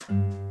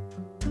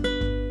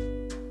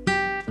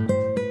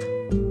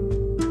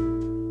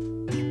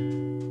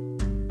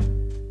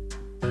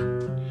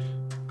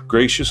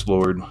Gracious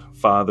Lord,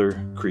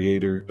 Father,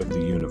 Creator of the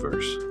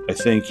universe, I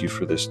thank you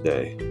for this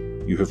day.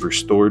 You have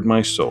restored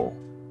my soul.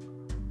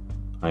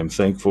 I am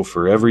thankful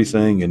for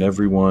everything and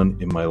everyone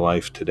in my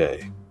life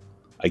today.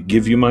 I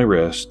give you my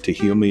rest to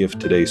heal me of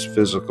today's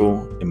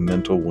physical and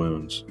mental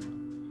wounds.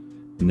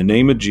 In the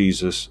name of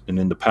Jesus and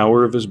in the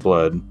power of his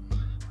blood,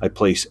 I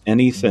place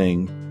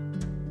anything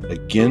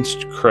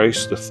against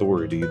Christ's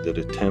authority that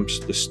attempts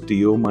to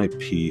steal my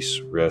peace,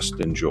 rest,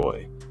 and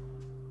joy.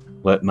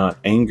 Let not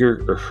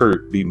anger or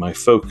hurt be my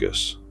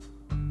focus,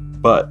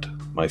 but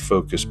my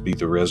focus be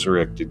the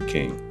resurrected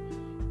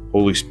King.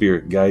 Holy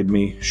Spirit, guide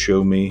me,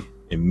 show me,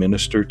 and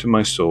minister to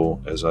my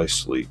soul as I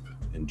sleep.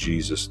 In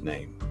Jesus'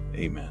 name,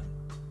 amen.